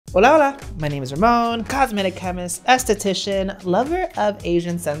Hola, hola. My name is Ramon, cosmetic chemist, esthetician, lover of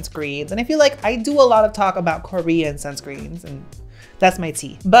Asian sunscreens. And I feel like I do a lot of talk about Korean sunscreens, and that's my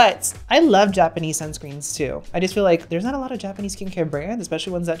tea. But I love Japanese sunscreens too. I just feel like there's not a lot of Japanese skincare brands,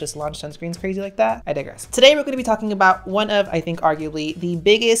 especially ones that just launch sunscreens crazy like that. I digress. Today we're going to be talking about one of, I think, arguably the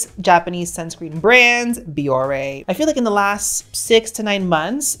biggest Japanese sunscreen brands, Biore. I feel like in the last 6 to 9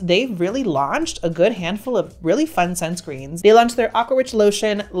 months, they've really launched a good handful of really fun sunscreens. They launched their Aqua Rich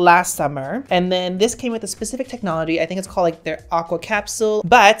lotion last summer, and then this came with a specific technology. I think it's called like their Aqua Capsule,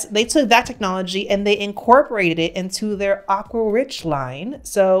 but they took that technology and they incorporated it into their Aqua Rich line.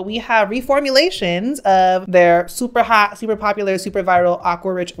 So we have reformulations of their super hot, super popular, super viral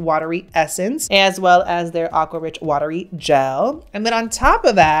Aqua Rich Watery essence, as well as their Aqua Rich Watery gel. And then on top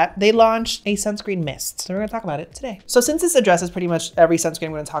of that, they launched a sunscreen mist. So we're gonna talk about it today. So since this addresses pretty much every sunscreen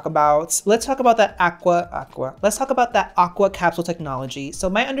I'm gonna talk about, let's talk about that Let's talk about that Aqua Capsule technology. So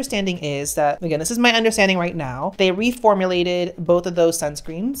my understanding is that, again, this is my understanding right now, they reformulated both of those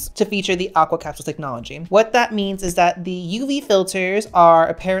sunscreens to feature the Aqua Capsule technology. What that means is that the UV filters are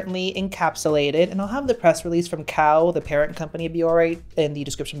apparently encapsulated, and I'll have the press release from Kao, the parent company of Biore, in the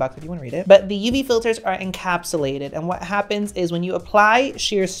description box if you want to read it. But the UV filters are encapsulated, and what happens is when you apply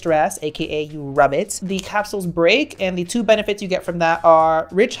shear stress, aka you rub it, the capsules break, and the two benefits you get from that are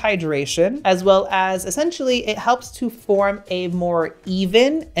rich hydration, as well as essentially it helps to form a more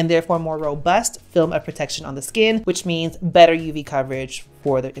even and therefore more robust film of protection on the skin, which means better UV coverage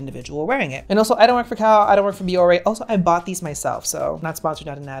for the individual wearing it. And also, I don't work for Kao, I don't work for Biore. Also, I bought these myself, so not sponsored,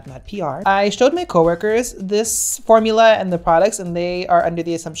 not an ad, not PR. I showed my coworkers this formula and the products, and they are under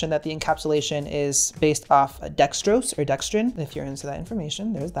the assumption that the encapsulation is based off dextrose or dextrin. If you're into that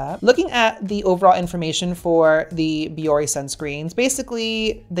information, there's that. Looking at the overall information for the Biore sunscreens,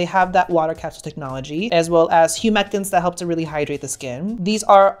 basically they have that water capsule technology, as well as humectants that help to really hydrate the skin. These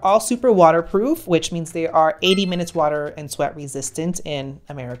are all super waterproof, which means they are 80 minutes water and sweat resistant in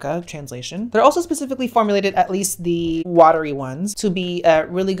America, translation. They're also specifically formulated, at least the watery ones, to be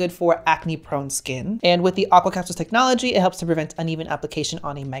really good for acne prone skin. And with the Aqua Capsules technology, it helps to prevent uneven application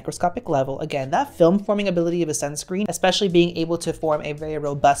on a microscopic level. Again, that film forming ability of a sunscreen, especially being able to form a very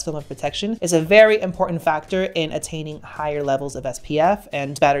robust film of protection, is a very important factor in attaining higher levels of SPF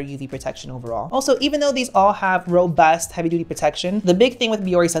and better UV protection overall. Also, even though these all have robust heavy duty protection, the big thing with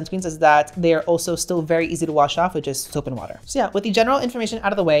Biore sunscreens is that they are also still very easy to wash off with just soap and water. So yeah, with the general information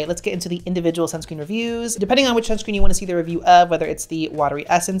out of the way, let's get into the individual sunscreen reviews. Depending on which sunscreen you want to see the review of, whether it's the watery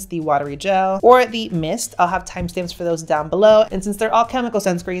essence, the watery gel, or the mist, I'll have timestamps for those down below. And since they're all chemical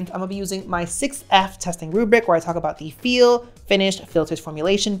sunscreens, I'm gonna be using my 6F testing rubric where I talk about the feel, finish, filters,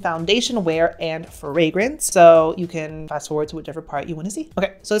 formulation, foundation, wear, and fragrance. So you can fast forward to whichever part you want to see.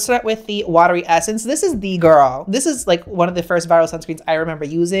 Okay, so let's start with the watery essence. This is the girl. This is like one of the first viral sunscreens I remember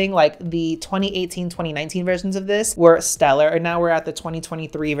using. Like the 2018, 2019 versions of this were stellar, and now we're at the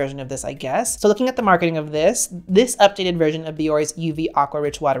 2023 version of this, I guess. So looking at the marketing of this updated version of Biore's UV Aqua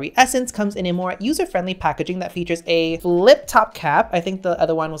Rich Watery Essence comes in a more user-friendly packaging that features a flip top cap. I think the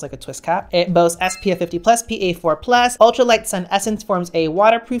other one was like a twist cap. It boasts SPF 50+, PA4+. Ultralight sun essence forms a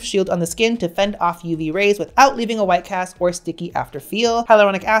waterproof shield on the skin to fend off UV rays without leaving a white cast or sticky after feel.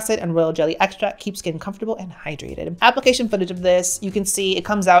 Hyaluronic acid and royal jelly extract keep skin comfortable and hydrated. Application footage of this, you can see it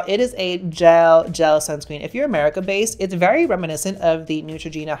comes out. It is a gel sunscreen. If you're America-based, it's very reminiscent of the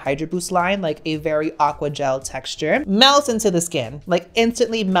Neutrogena Hydro Boost line, like a very aqua gel texture. Melts into the skin, like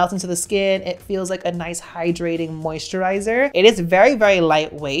instantly melts into the skin. It feels like a nice hydrating moisturizer. It is very, very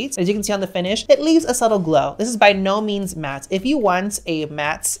lightweight. As you can see on the finish, it leaves a subtle glow. This is by no means matte. If you want a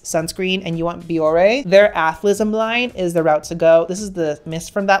matte sunscreen and you want Biore, their Athleism line is the route to go. This is the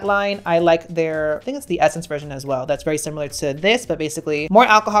mist from that line. I like their, I think it's the essence version as well. That's very similar to this, but basically more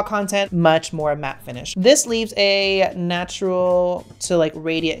alcohol content, much more matte finish. This leaves a natural to like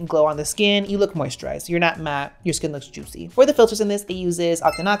radiant and glow on the skin. You look moisturized. You're not matte. Your skin looks juicy. For the filters in this, it uses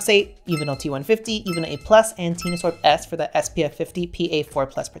octinoxate, Evenol T150, Evenol A+, and Tenosorb S for the SPF 50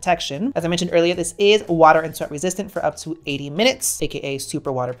 PA4+ protection. As I mentioned earlier, this is water and sweat resistant for up to 80 minutes, aka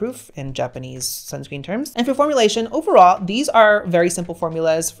super waterproof in Japanese sunscreen terms. And for formulation, overall, these are very simple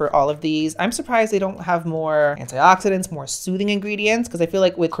formulas for all of these. I'm surprised they don't have more antioxidants, more soothing ingredients, because I feel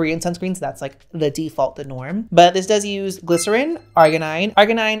like with Korean sunscreens, that's like the default, the norm. But this does use glycerin, arginine.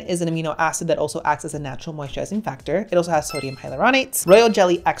 Arginine is an amino acid that also acts as a natural moisturizing factor. It also has sodium hyaluronate, royal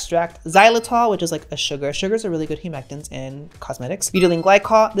jelly extract, xylitol, which is like a sugar. Sugars are really good humectants in cosmetics. Butylene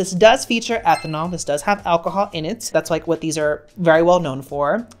glycol. This does feature ethanol. This does have alcohol in it. That's like what these are very well known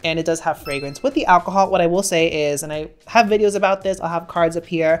for. And it does have fragrance. With the alcohol, what I will say is, and I have videos about this, I'll have cards up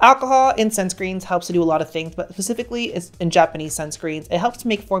here. Alcohol in sunscreens helps to do a lot of things, but specifically in Japanese sunscreens, it helps to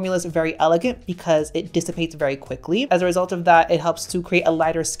make formulas very elegant because it dissipates very quickly. As a result of that, it helps to create a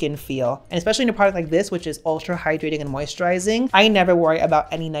lighter skin feel. And especially in a product like this, which is ultra hydrating and moisturizing, I never worry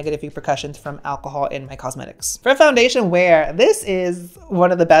about any negative repercussions from alcohol in my cosmetics. For foundation wear, this is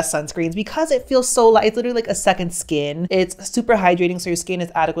one of the best sunscreens because it feels so light. It's literally like a second skin. It's super hydrating, so your skin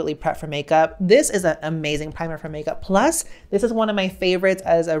is adequately prepped for makeup. This is an amazing primer for makeup. Plus, this is one of my favorites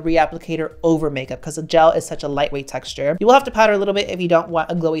as a reapplicator over makeup because the gel is such a lightweight texture. You will have to powder a little bit if you don't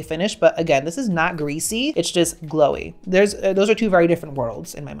want a glowy finish, but again, this is not greasy. It's just glowy. Those are two very different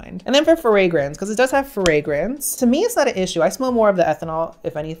worlds in my mind. And then for fragrance, because it does have fragrance, to me, it's not an issue. I smell more of the ethanol,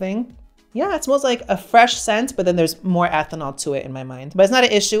 if anything. Yeah, it smells like a fresh scent, but then there's more ethanol to it in my mind. But it's not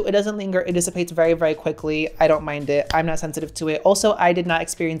an issue. It doesn't linger. It dissipates very, very quickly. I don't mind it. I'm not sensitive to it. Also, I did not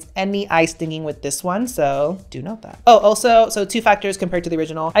experience any eye stinging with this one, so do note that. Oh, also, so 2 factors compared to the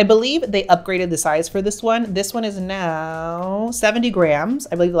original. I believe they upgraded the size for this one. This one is now 70 grams.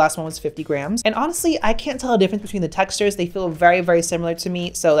 I believe the last one was 50 grams. And honestly, I can't tell a difference between the textures. They feel very, very similar to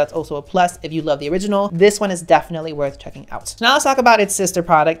me, so that's also a plus if you love the original. This one is definitely worth checking out. Now let's talk about its sister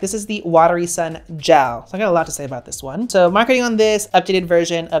product. This is the Watery Sun Gel. So I got a lot to say about this one. So marketing on this updated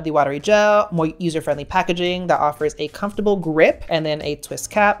version of the Watery Gel, more user-friendly packaging that offers a comfortable grip and then a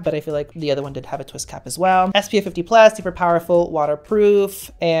twist cap, but I feel like the other one did have a twist cap as well. SPF 50+, super powerful, waterproof,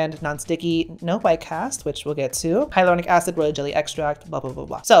 and non-sticky, no white cast, which we'll get to. Hyaluronic acid, royal jelly extract, blah, blah, blah,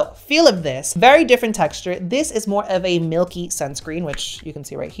 blah. So feel of this, very different texture. This is more of a milky sunscreen, which you can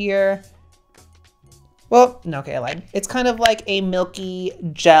see right here. Well, no, okay, I lied. It's kind of like a milky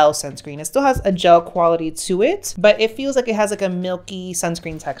gel sunscreen. It still has a gel quality to it, but it feels like it has like a milky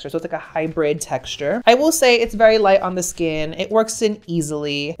sunscreen texture. So it's like a hybrid texture. I will say it's very light on the skin. It works in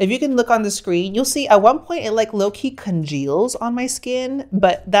easily. If you can look on the screen, you'll see at one point it like low-key congeals on my skin,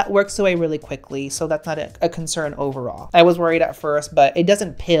 but that works away really quickly. So that's not a concern overall. I was worried at first, but it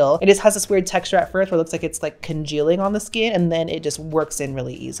doesn't pill. It just has this weird texture at first where it looks like it's like congealing on the skin, and then it just works in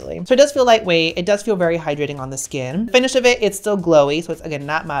really easily. So it does feel lightweight. It does feel very hydrating on the skin. The finish of it, it's still glowy, so it's again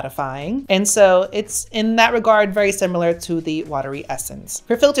not mattifying. And so it's in that regard very similar to the Watery Essence.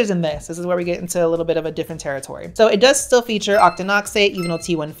 For filters in this is where we get into a little bit of a different territory. So it does still feature octinoxate, Uvinol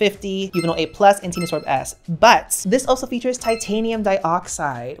T150, Uvinol A+, and Tenosorb S, but this also features titanium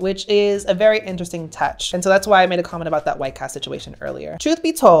dioxide, which is a very interesting touch. And so that's why I made a comment about that white cast situation earlier. Truth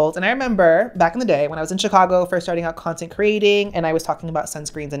be told, and I remember back in the day when I was in Chicago first starting out content creating and I was talking about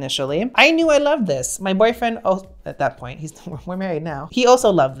sunscreens initially, I knew I loved this. My boyfriend, oh, at that point, we're married now. He also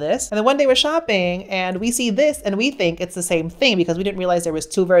loved this. And then one day we're shopping and we see this and we think it's the same thing because we didn't realize there was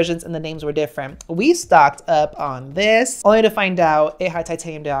 2 versions and the names were different. We stocked up on this only to find out it had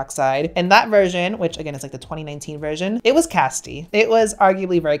titanium dioxide. And that version, which again is like the 2019 version, it was casty. It was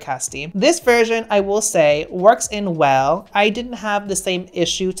arguably very casty. This version, I will say, works in well. I didn't have the same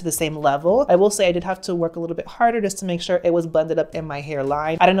issue to the same level. I will say I did have to work a little bit harder just to make sure it was blended up in my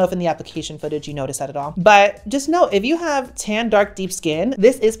hairline. I don't know if in the application footage you noticed that at all, but just know if you have tan, dark, deep skin,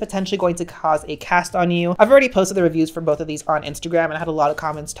 this is potentially going to cause a cast on you. I've already posted the reviews for both of these on Instagram and I had a lot of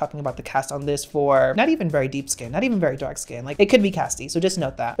comments talking about the cast on this for not even very deep skin, not even very dark skin. Like it could be casty, so just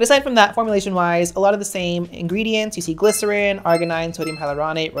note that. But aside from that, formulation wise, a lot of the same ingredients. You see glycerin, arginine, sodium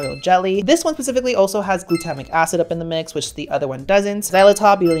hyaluronate, royal jelly. This one specifically also has glutamic acid up in the mix, which the other one doesn't.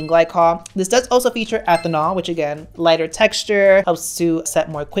 Xylitol, butylene glycol. This does also feature ethanol, which again, lighter texture, helps to set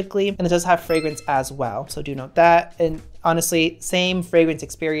more quickly, and it does have fragrance as well. So do note that. And honestly, same fragrance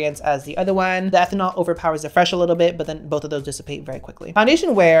experience as the other one. The ethanol overpowers the fresh a little bit, but then both of those dissipate very quickly.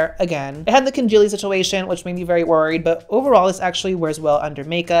 Foundation wear, again, it had the congealing situation, which made me very worried, but overall this actually wears well under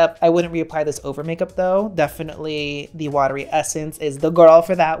makeup. I wouldn't reapply this over makeup though. Definitely the Watery Essence is the girl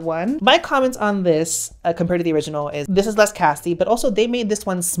for that one. My comments on this compared to the original is this is less casty, but also they made this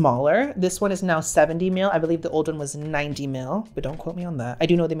one smaller. This one is now 70 mil. I believe the old one was 90 mil, but don't quote me on that. I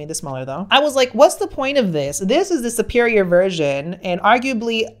do know they made this smaller though. I was like, what's the point of this? This is the superior superior version, and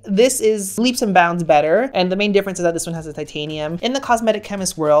arguably this is leaps and bounds better. And the main difference is that this one has a titanium. In the cosmetic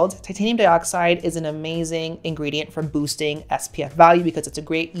chemist world, titanium dioxide is an amazing ingredient for boosting SPF value because it's a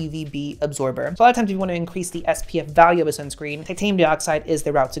great UVB absorber. So a lot of times if you want to increase the SPF value of a sunscreen, titanium dioxide is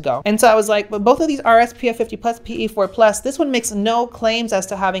the route to go. And so I was like, but both of these are SPF 50 plus, PA4 plus. This one makes no claims as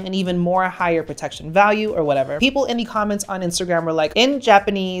to having an even more higher protection value or whatever. People in the comments on Instagram were like, in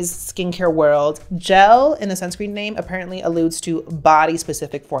Japanese skincare world, gel in the sunscreen name apparently alludes to body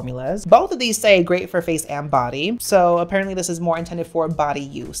specific formulas. Both of these say great for face and body. So apparently this is more intended for body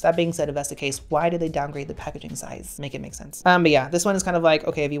use. That being said, if that's the case, why did they downgrade the packaging size? Make it make sense. But yeah, this one is kind of like,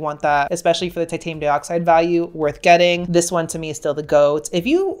 okay, if you want that, especially for the titanium dioxide value, worth getting. This one to me is still the GOAT. If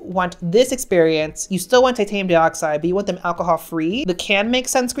you want this experience, you still want titanium dioxide, but you want them alcohol free, the Can Make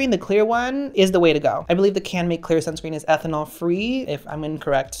sunscreen, the clear one, is the way to go. I believe the Can Make clear sunscreen is ethanol free. If I'm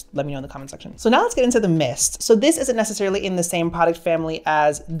incorrect, let me know in the comment section. So now let's get into the mist. So this isn't necessarily in the same product family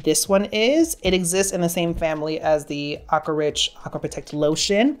as this one is. It exists in the same family as the Aqua Rich Aqua Protect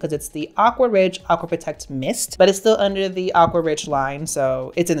lotion because it's the Aqua Rich Aqua Protect mist, but it's still under the Aqua Rich line.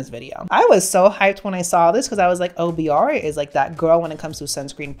 So it's in this video. I was so hyped when I saw this because I was like, oh, Biore is like that girl when it comes to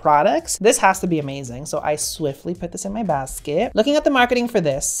sunscreen products. This has to be amazing. So I swiftly put this in my basket. Looking at the marketing for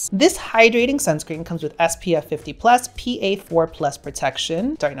this hydrating sunscreen comes with SPF 50 plus, PA4 plus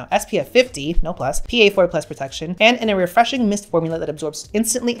protection. Sorry, no, SPF 50, no plus, PA4 plus protection, and in a refreshing mist formula that absorbs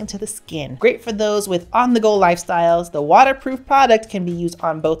instantly into the skin. Great for those with on-the-go lifestyles. The waterproof product can be used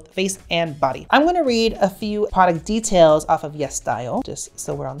on both face and body. I'm going to read a few product details off of Yes Style, just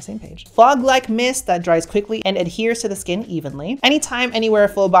so we're on the same page. Fog-like mist that dries quickly and adheres to the skin evenly. Anytime, anywhere,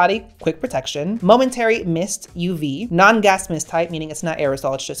 full body, quick protection. Momentary mist, UV. Non-gas mist type, meaning it's not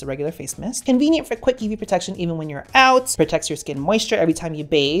aerosol, it's just a regular face mist. Convenient for quick UV protection even when you're out. Protects your skin moisture every time you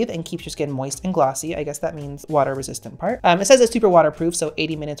bathe and keeps your skin moist and glossy. I guess that means water resistant part. It says it's super waterproof, so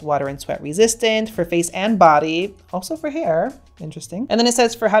 80 minutes water and sweat resistant for face and body, also for hair. Interesting. And then it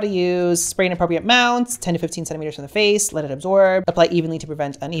says for how to use: spray in appropriate amounts, 10 to 15 centimeters from the face, let it absorb, apply evenly to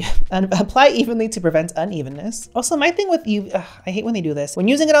prevent unevenness. Also, my thing with you, I hate when they do this. When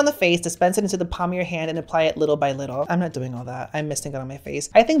using it on the face, dispense it into the palm of your hand and apply it little by little. I'm not doing all that. I'm misting it on my face.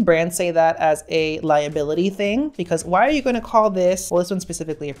 I think brands say that as a liability thing because why are you going to call this, well, this one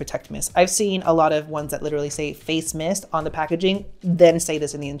specifically a protect mist. I've seen a lot of ones that literally say face mist on the packaging, then say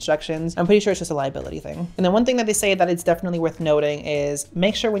this in the instructions. I'm pretty sure it's just a liability thing. And then one thing that they say that it's definitely worth noting is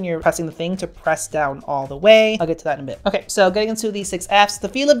make sure when you're pressing the thing to press down all the way. I'll get to that in a bit. Okay, so getting into the 6 Fs, the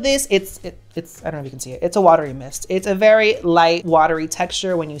feel of this, it's I don't know if you can see it. It's a watery mist. It's a very light, watery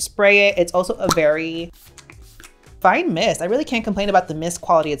texture when you spray it. It's also a very fine mist. I really can't complain about the mist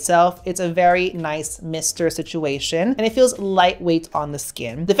quality itself. It's a very nice mister situation and it feels lightweight on the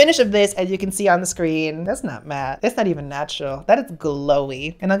skin. The finish of this, as you can see on the screen, that's not matte. It's not even natural. That is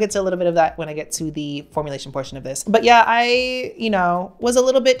glowy. And I'll get to a little bit of that when I get to the formulation portion of this. But yeah, I, was a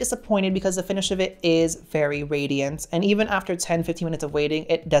little bit disappointed because the finish of it is very radiant. And even after 10, 15 minutes of waiting,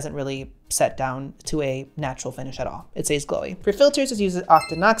 it doesn't really set down to a natural finish at all. It stays glowy. For filters, it uses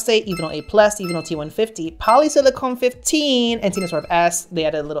octinoxate, Evenol A+, Evenol T150, polysilicone 15, and Tinosorb S. They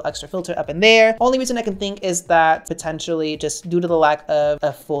added a little extra filter up in there. Only reason I can think is that potentially just due to the lack of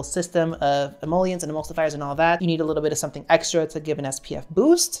a full system of emollients and emulsifiers and all that, you need a little bit of something extra to give an SPF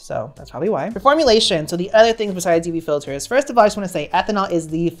boost. So that's probably why. For formulation, so the other things besides UV filters, first of all, I just want to say ethanol is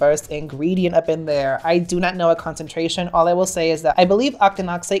the first ingredient up in there. I do not know a concentration. All I will say is that I believe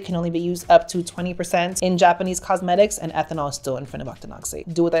octinoxate can only be used up to 20% in Japanese cosmetics, and ethanol is still in front of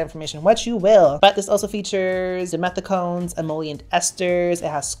octinoxate. Do with that information what you will. But this also features dimethicones, emollient esters. It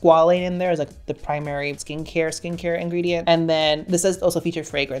has squalane in there as like the primary skincare ingredient. And then this does also feature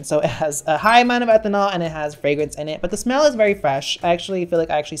fragrance. So it has a high amount of ethanol and it has fragrance in it, but the smell is very fresh. I actually feel like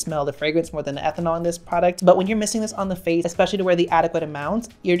I actually smell the fragrance more than the ethanol in this product. But when you're missing this on the face, especially to wear the adequate amount,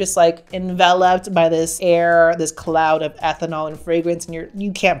 you're just like enveloped by this air, this cloud of ethanol and fragrance, and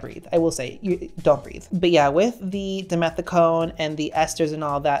you can't breathe. I will say, you don't breathe. But yeah, with the dimethicone and the esters and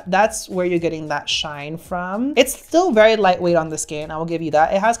all that, that's where you're getting that shine from. It's still very lightweight on the skin, I will give you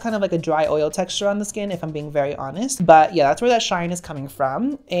that. It has kind of like a dry oil texture on the skin, if I'm being very honest. But yeah, that's where that shine is coming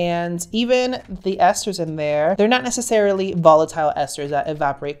from. And even the esters in there, they're not necessarily volatile esters that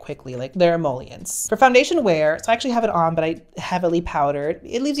evaporate quickly, like they're emollients. For foundation wear, so I actually have it on, but I heavily powdered.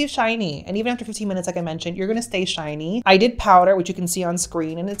 It leaves you shiny. And even after 15 minutes, like I mentioned, you're gonna stay shiny. I did powder, which you can see on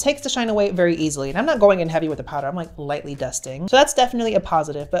screen, and it takes the shine away very easily. And I'm not going in heavy with the powder, I'm like lightly dusting. So that's definitely a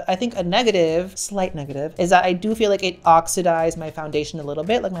positive. But I think a negative, slight negative, is that I do feel like it oxidized my foundation a little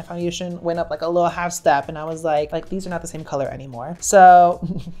bit. Like my foundation went up like a little half step and I was like these are not the same color anymore. So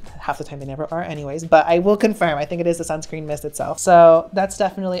half the time they never are anyways, but I will confirm, I think it is the sunscreen mist itself. So that's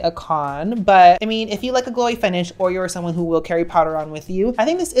definitely a con. But I mean, if you like a glowy finish or you're someone who will carry powder on with you, I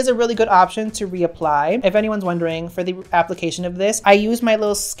think this is a really good option to reapply. If anyone's wondering, for the application of this, I use my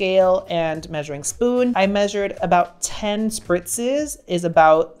little scale and measuring spoon. I measured about 10 spritzes is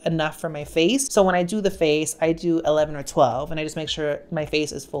about enough for my face. So when I do the face, I do 11 or 12 and I just make sure my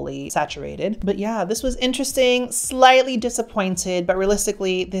face is fully saturated. But yeah, this was interesting, slightly disappointed, but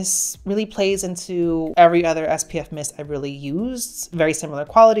realistically, this really plays into every other SPF mist I've really used. Very similar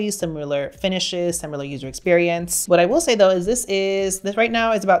qualities, similar finishes, similar user experience. What I will say though is this right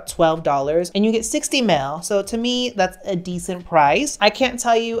now is about $12 and you get 60 ml. So to me, that's a decent price. I can't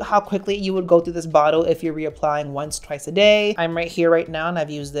tell you how quickly you would go through this bottle if you're reapplying once, twice a day. I'm right here right now and I've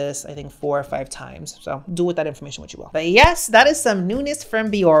used this, I think 4 or 5 times. So do with that information what you will. But yes, that is some newness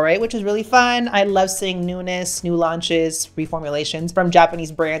from Biore, which is really fun. I love seeing newness, new launches, reformulations from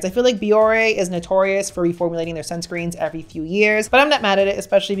Japanese brands. I feel like Biore is notorious for reformulating their sunscreens every few years, but I'm not mad at it,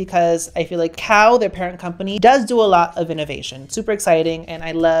 especially because I feel like Kao, their parent company, does do a lot of innovation. Super exciting. And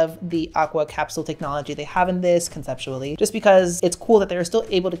I love the aqua capsule technology they have in this conceptually, just because it's cool that they're still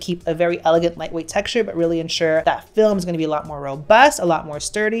able to keep a very elegant, lightweight texture, but really ensure that film is going to be a lot more robust, a lot more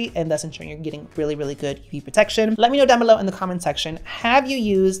sturdy, and thus ensuring you're getting really, really good UV protection. Let me know down below in the comment section, have you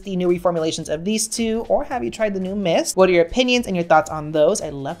used the new reformulations of these two, or have you tried the new mist? What are your opinions and your thoughts on those?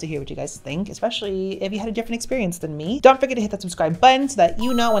 I'd love to hear what you guys think, especially if you had a different experience than me. Don't forget to hit that subscribe button so that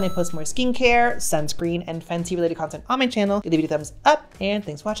you know when I post more skincare, sunscreen, and Fenty related content on my channel. Give the video a thumbs up, and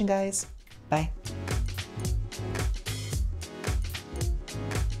thanks for watching, guys. Bye.